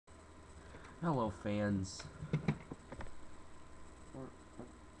Hello, fans. What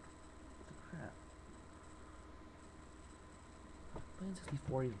the crap?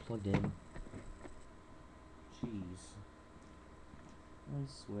 N-64 even plugged in. Jeez. I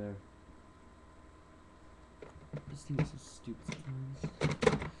swear. This thing is so stupid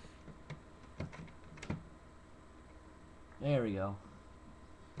sometimes. There we go.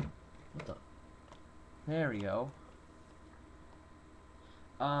 What the? There we go.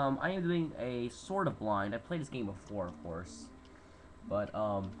 I am doing a sort of blind. I played this game before, of course. But,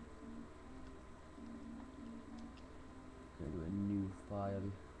 gonna do a new file.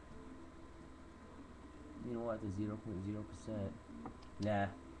 You know what? The 0.0%. Nah.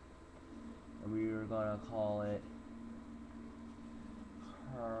 And we are gonna call it.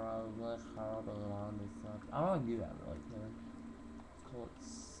 I don't know how to do that really. Let's call it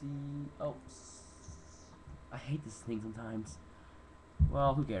C. Oh. I hate this thing sometimes.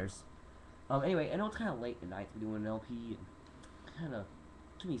 Well, who cares? Anyway, I know it's kind of late at night to be doing an LP. Kind of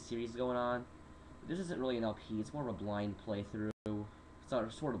too many series going on. This isn't really an LP. It's more of a blind playthrough. It's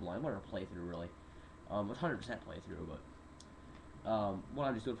not sort of blind, more of a playthrough, really. 100% playthrough, but what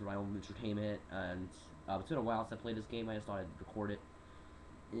I'm just doing for my own entertainment. And it's been a while since I played this game. I just thought I'd record it.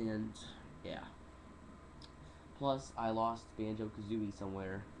 And yeah. Plus, I lost Banjo-Kazooie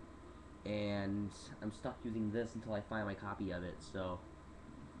somewhere, and I'm stuck using this until I find my copy of it. So,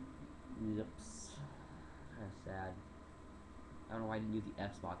 oops, kind of sad. I don't know why I didn't use the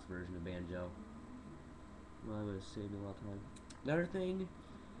Xbox version of Banjo. Well, I would have saved me a lot of time. Another thing,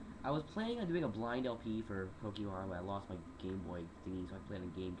 I was planning on doing a blind LP for Pokemon, but I lost my Game Boy thingy, so I played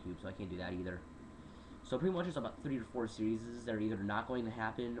on GameCube, so I can't do that either. So pretty much there's about 3 or 4 series that are either not going to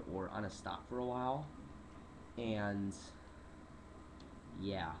happen or on a stop for a while. And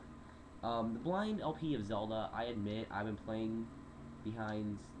yeah. The blind LP of Zelda, I admit, I've been playing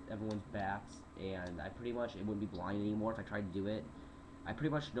behind everyone's backs, and I pretty much, it wouldn't be blind anymore if I tried to do it. I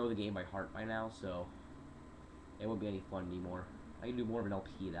pretty much know the game by heart by now, so it wouldn't be any fun anymore. I can do more of an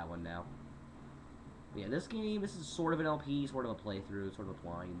LP of that one now. But yeah, this game, this is sort of an LP, sort of a playthrough, sort of a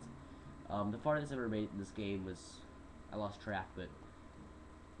blind. The farthest I ever made in this game was, I lost track, but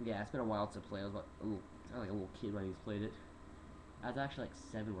yeah, it's been a while since I played. I was like a little kid when I played it. I was actually like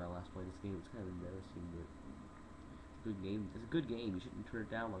 7 when I last played this game. It's kind of embarrassing, but it's a good game. It's a good game. You shouldn't turn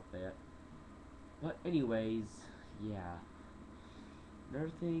it down like that. But anyways, yeah.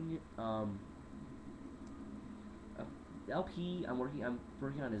 Another thing, LP I'm working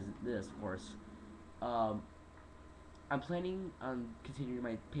on is this, of course. Um, I'm planning on continuing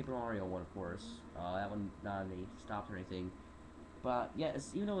my Paper Mario one, of course. That one not any stops or anything. But yeah,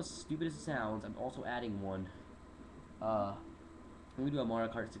 even though as stupid as it sounds, I'm also adding one. I'm gonna do a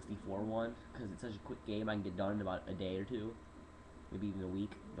Mario Kart 64 one because it's such a quick game. I can get done in about a day or two, maybe even a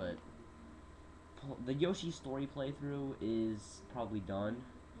week. But the Yoshi story playthrough is probably done.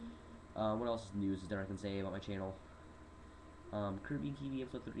 What else is news is there I can say about my channel? Kirby and TV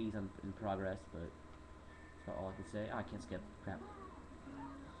episode 3 is in progress, but that's not all I can say. Oh, I can't skip. Crap.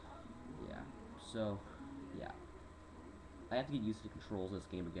 Yeah. So, yeah. I have to get used to the controls of this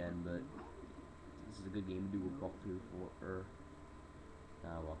game again, but this is a good game to do a walkthrough for, or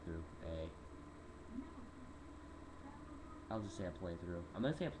not a walkthrough, I'll just say a playthrough. I'm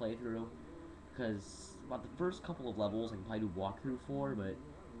gonna say a playthrough, because about the first couple of levels I can probably do walkthrough for, but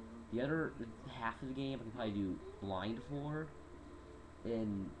the other half of the game I can probably do blind for,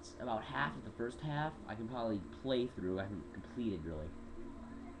 and about half of the first half I can probably play through. I haven't completed really.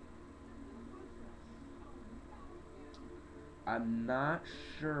 I'm not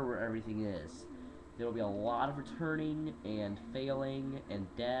sure where everything is. There'll be a lot of returning and failing and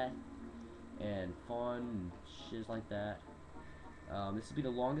death and fun and shit like that. This will be the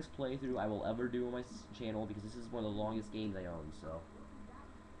longest playthrough I will ever do on my channel because this is one of the longest games I own, so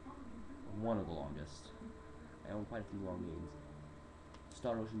one of the longest. I own quite a few long games.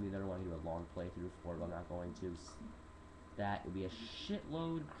 Star Ocean would be another one I do a long playthrough for, but I'm not going to. That would be a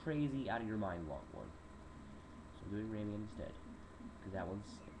shitload crazy out of your mind long one. So I'm doing Rayman instead, because that one's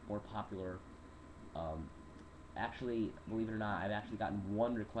more popular. Actually, believe it or not, I've actually gotten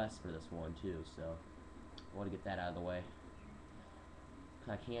one request for this one too, so I want to get that out of the way.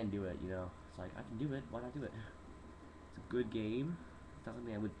 Because I can do it, you know. It's like, I can do it, why not do it? It's a good game. It's not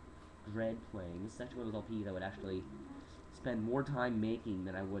something I would dread playing. This is actually one of those LPs I would actually spend more time making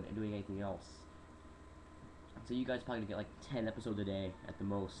than I would doing anything else. So you guys probably get like 10 episodes a day at the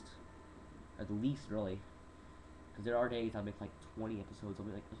most. At the least, really. Because there are days I'll make like 20 episodes. I'll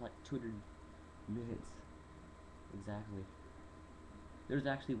be like, there's like 200 minutes. Exactly. There's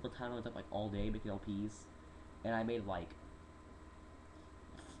actually one time I was up like all day making LPs. And I made like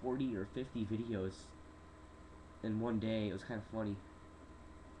 40 or 50 videos in one day. It was kind of funny.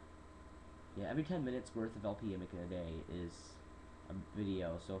 Yeah, every 10 minutes worth of LP I make in a day is a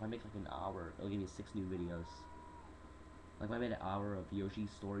video. So if I make like an hour, it'll give me 6 new videos. Like if I made an hour of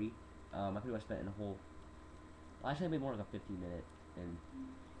Yoshi's story, I pretty much spent in a whole. Well, actually, I made more like a 15-minute and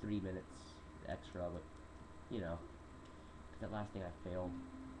 3 minutes extra, but you know, 'cause that last thing I failed.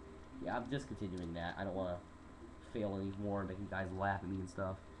 Yeah, I'm discontinuing that. I don't want to fail anymore, making guys laugh at me and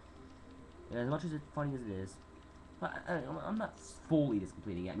stuff. And as much as it's funny as it is, but I'm not fully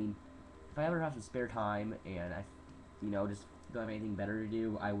discompleting it. I mean, if I ever have some spare time and I, just don't have anything better to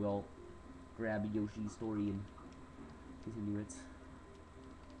do, I will grab Yoshi's story and continue it.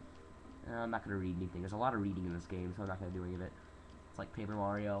 I'm not going to read anything. There's a lot of reading in this game, so I'm not going to do any of it. It's like Paper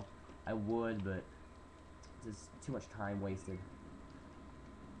Mario. I would, but it's just too much time wasted.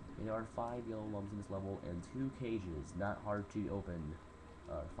 Okay, there are 5 yellow lumps in this level and 2 cages. Not hard to open.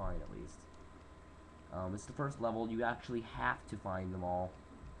 Find, at least. It's the first level. You actually have to find them all.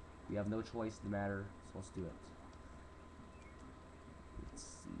 You have no choice in the matter, so let's do it. Let's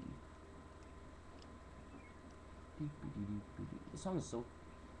see. This song is so...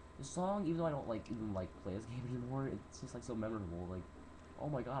 This song, even though I don't even play this game anymore, it's just like so memorable. Like, oh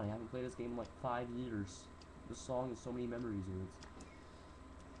my god, I haven't played this game in like 5 years. This song has so many memories in it.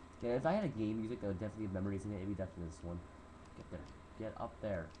 Yeah, if I had a game music that would definitely have memories in it, it'd be definitely this one. Get there. Get up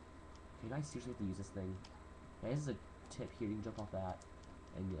there. Okay, I seriously have to use this thing. Okay, this is a tip here. You can jump off that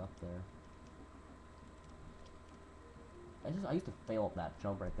and get up there. I used to fail at that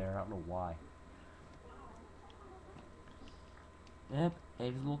jump right there. I don't know why. Yep,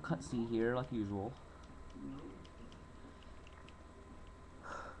 there's a little cutscene here, like usual.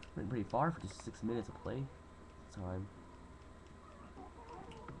 Went pretty far for just 6 minutes of play time. I'm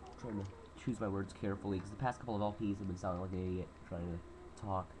trying to choose my words carefully, because the past couple of LPs have been sounding like an idiot trying to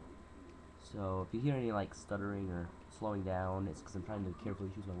talk. So if you hear any like stuttering or slowing down, it's because I'm trying to carefully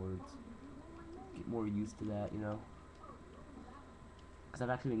choose my words. Get more used to that, you know. Because I've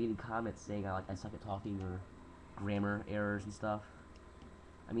actually been getting comments saying I suck at talking or grammar errors and stuff.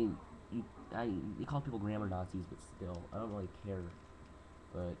 I mean, you call people grammar Nazis, but still, I don't really care.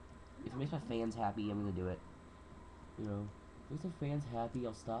 But if it makes my fans happy, I'm gonna do it. You know, if it makes my fans happy,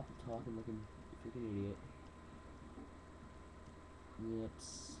 I'll stop talking like a freaking idiot.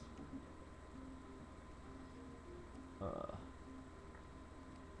 Yips.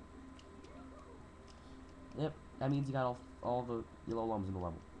 Yep, that means you got all the yellow lumps in the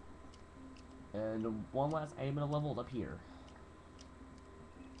level. And one last item in a level is up here.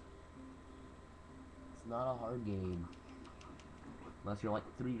 It's not a hard game. Unless you're like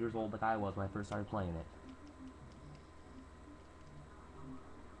 3 years old like I was when I first started playing it.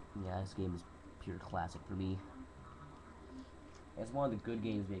 Yeah, this game is pure classic for me. It's one of the good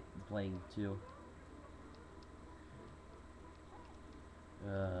games we're playing too.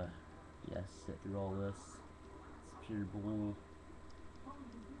 Yes, sit through all this. It's pure bull.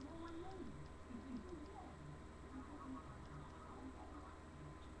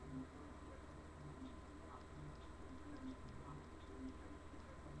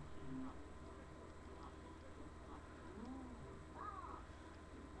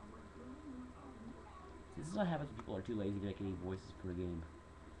 This is what happens when people are too lazy to make any voices for a game.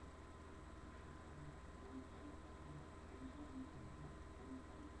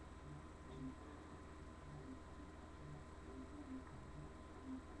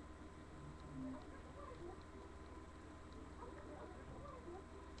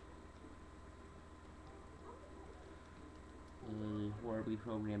 Horribly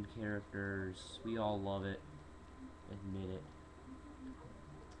programmed characters. We all love it. Admit it.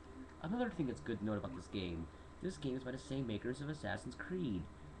 Another thing that's good to note about this game is by the same makers of Assassin's Creed.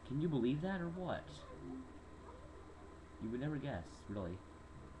 Can you believe that or what? You would never guess, really.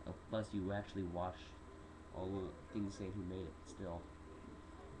 Unless you actually watch all the things saying who made it, still.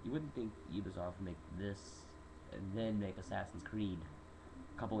 You wouldn't think Ubisoft would make this and then make Assassin's Creed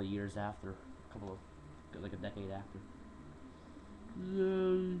a couple of years after. Like a decade after. Yay,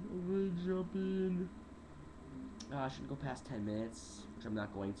 I'm gonna jump in. I shouldn't go past 10 minutes, which I'm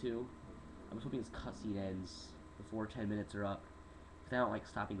not going to. I'm just hoping this cutscene ends before 10 minutes are up. Because I don't like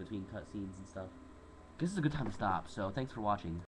stopping between cutscenes and stuff. This is a good time to stop, so thanks for watching.